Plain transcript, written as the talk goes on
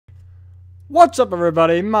What's up,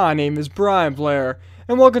 everybody? My name is BrianPlayer,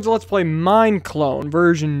 and welcome to Let's Play Minecraft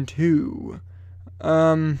version 2.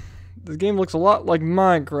 The game looks a lot like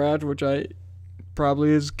Minecraft, which probably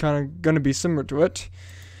is kind of gonna be similar to it.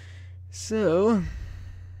 So,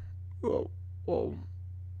 whoa,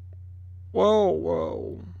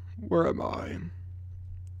 where am I?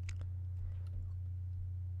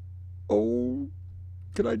 Oh,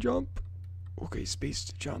 can I jump? Okay, space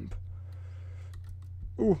to jump.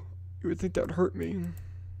 Ooh. You would think that would hurt me.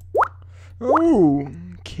 Oh,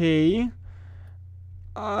 okay.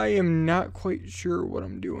 I am not quite sure what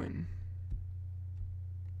I'm doing.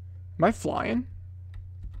 Am I flying?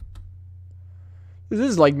 This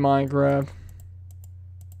is like Minecraft.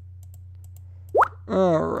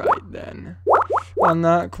 Alright then. I'm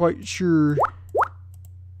not quite sure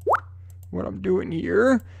what I'm doing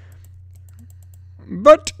here.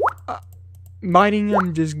 But mining,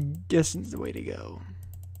 I'm just guessing is the way to go.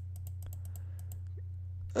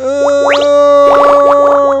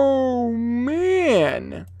 Oh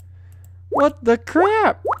man, what the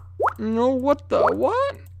crap? No, what the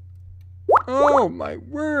what? Oh my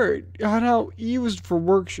word. How E was for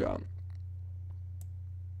workshop.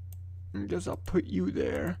 I guess I'll put you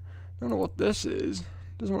there. Don't know what this is.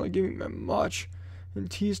 Doesn't really give me that much. And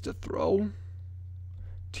T is to throw.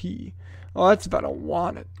 T. Oh, that's if I don't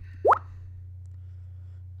want it.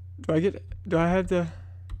 Do I have to?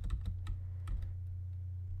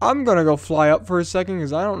 I'm gonna go fly up for a second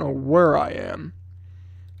because I don't know where I am.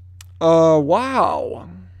 Wow.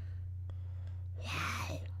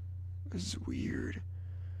 Wow. This is weird.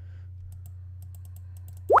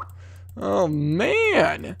 Oh,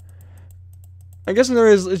 man. I guess there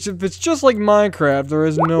is, if it's just like Minecraft, there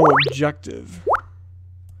is no objective.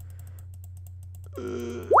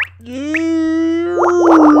 Oh,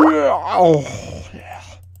 yeah.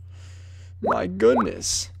 My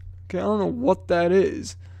goodness. Okay, I don't know what that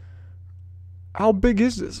is. How big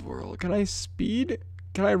is this world? Can I speed?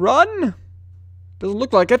 Can I run? Doesn't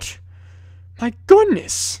look like it. My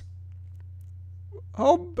goodness.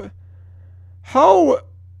 How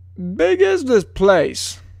big is this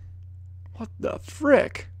place? What the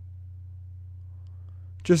frick?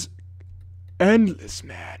 Just endless,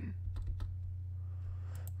 man.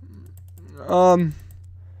 How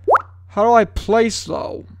do I place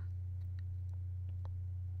though?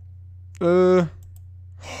 Oh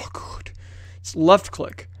good. It's left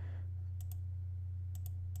click.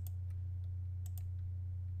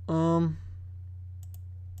 Sure,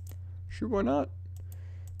 why not?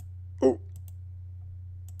 Oh.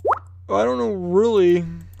 I don't know don't really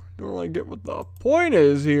get what the point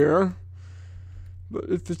is here. But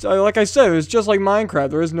if it's, like I said, it's just like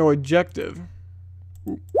Minecraft, there is no objective.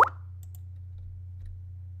 Ooh.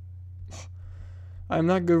 I'm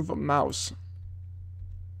not good with a mouse.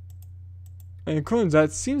 And according to that,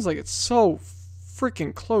 it seems like it's so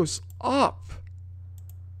freaking close up.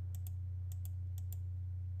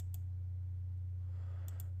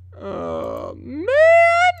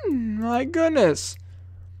 Man! My goodness.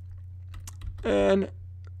 And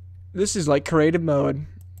this is like creative mode.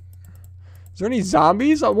 Is there any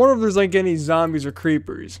zombies? I wonder if there's like any zombies or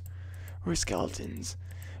creepers. Or skeletons.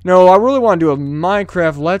 No, I really want to do a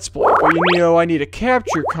Minecraft Let's Play. But you know, I need a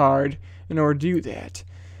capture card in order to do that.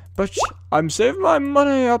 But I'm saving my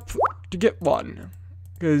money up to get one.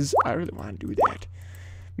 Because I really want to do that.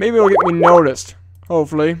 Maybe it'll get me noticed.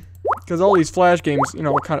 Hopefully. Because all these Flash games, you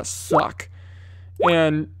know, kind of suck.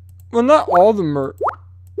 And, well, not all of them are.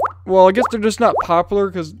 Well, I guess they're just not popular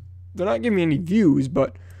because they're not giving me any views.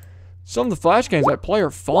 But some of the Flash games I play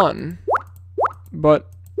are fun.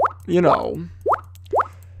 But, you know,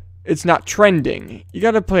 it's not trending. You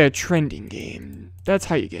gotta play a trending game. That's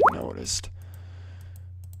how you get noticed.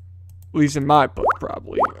 At least in my book,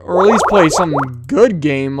 probably. Or at least play some good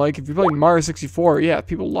game. Like, if you play Mario 64, yeah,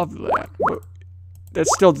 people love that. But that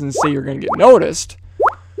still doesn't say you're going to get noticed.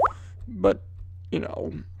 But, you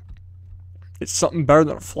know, it's something better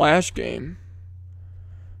than a Flash game.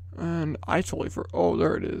 And I totally oh,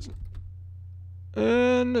 there it is.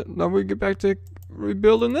 And now we get back to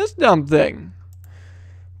rebuilding this dumb thing.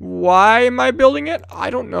 Why am I building it? I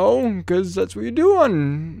don't know, because that's what you do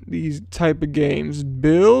on these type of games.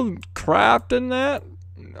 Build, craft, and that.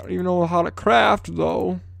 I don't even know how to craft,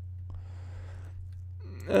 though.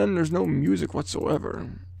 And there's no music whatsoever.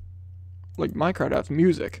 Like Minecraft has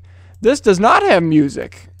music. This does not have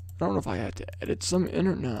music. I don't know if I had to edit some in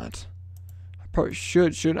or not. I probably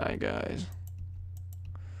shouldn't I, guys?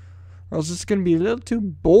 Or else it's going to be a little too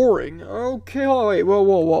boring. Okay, oh, wait,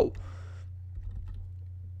 whoa.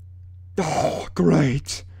 Oh,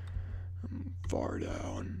 great. I'm far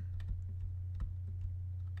down.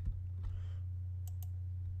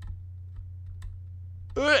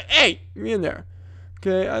 Hey, get me in there.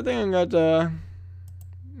 Okay, I think I'm gonna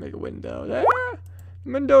make a window there.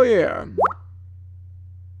 Window here.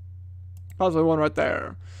 Possibly one right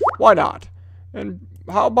there. Why not? And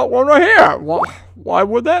how about one right here? Why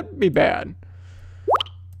would that be bad?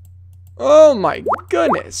 Oh my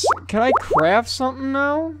goodness. Can I craft something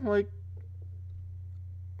now? Like,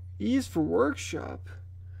 ease for workshop.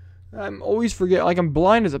 I'm always forget. Like, I'm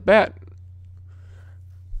blind as a bat.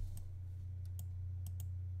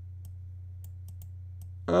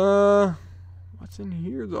 What's in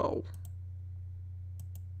here though?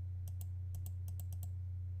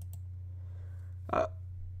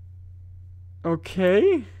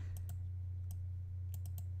 Okay.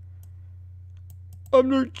 I'm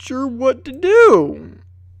not sure what to do.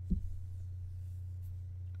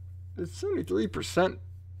 It's 73%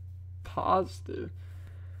 positive.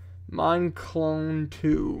 MineClone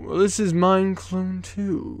 2. Well, this is MineClone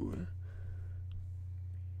 2.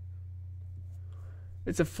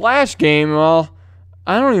 It's a Flash game. Well,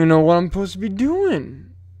 I don't even know what I'm supposed to be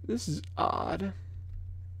doing. This is odd.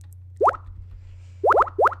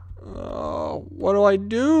 What do I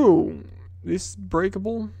do? This is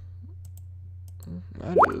breakable?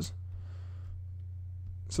 That is.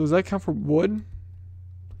 So does that count for wood?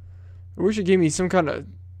 I wish it gave me some kind of...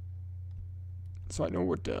 So I know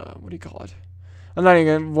what do you call it? I'm not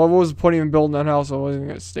even... What was the point of even building that house? I wasn't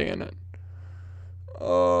going to stay in it.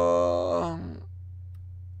 Oh,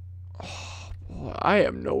 boy, I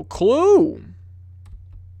have no clue.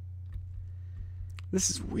 This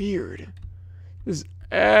is weird. This is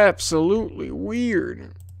absolutely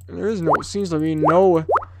weird. There is no... Seems to be no...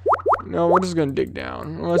 No, we're just gonna dig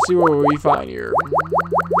down. Let's see what we find here.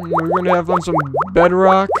 We're gonna have on some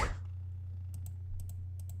bedrock.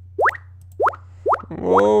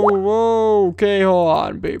 Whoa, whoa. Okay, hold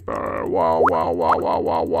on, paper. Wow, wow, wow, wow,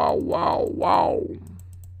 wow, wow, wow, wow.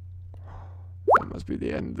 That must be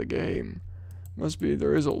the end of the game. Must be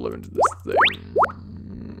there is a limit to this thing.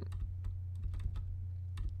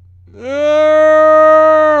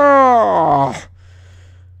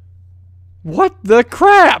 What the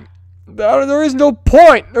crap? There is no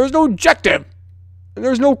point. There's no objective. And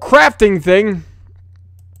there's no crafting thing.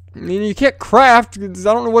 I mean, you can't craft because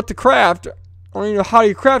I don't know what to craft. I don't even know how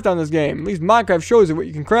you craft on this game. At least Minecraft shows you what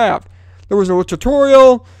you can craft. There was no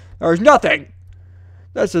tutorial. There's nothing.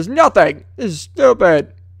 This is nothing. This is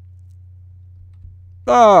stupid.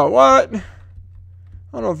 Oh, what? I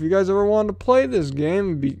don't know if you guys ever wanted to play this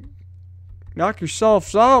game. Knock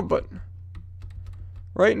yourselves out, but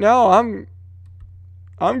right now I'm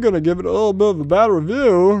gonna give it a little bit of a bad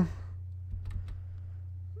review.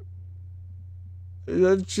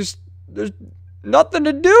 It's just, there's nothing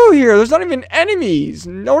to do here. There's not even enemies.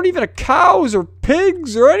 Not even cows or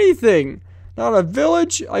pigs or anything. Not a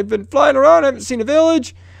village. I've been flying around. I haven't seen a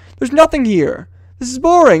village. There's nothing here. This is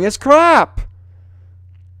boring. It's crap.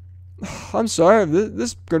 I'm sorry.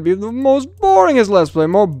 This is gonna be the most boringest Let's Play.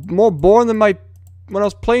 More boring than when I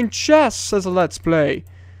was playing chess as a Let's Play.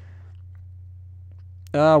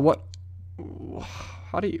 What?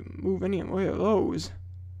 How do you move any of those?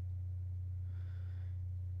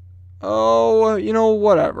 Oh, you know,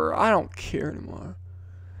 whatever. I don't care anymore.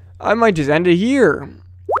 I might just end it here.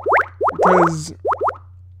 Because,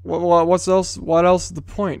 what's else? What else is the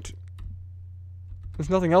point? There's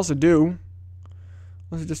nothing else to do.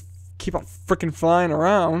 Let's just keep on freaking flying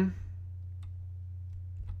around.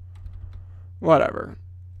 Whatever.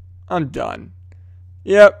 I'm done.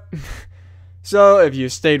 Yep. So, if you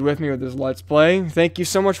stayed with me with this Let's Play, thank you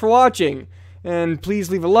so much for watching. And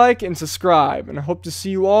please leave a like and subscribe. And I hope to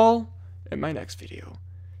see you all in my next video.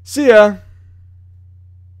 See ya!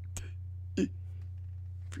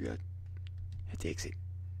 Forgot. Hit the exit.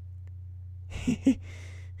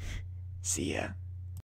 See ya.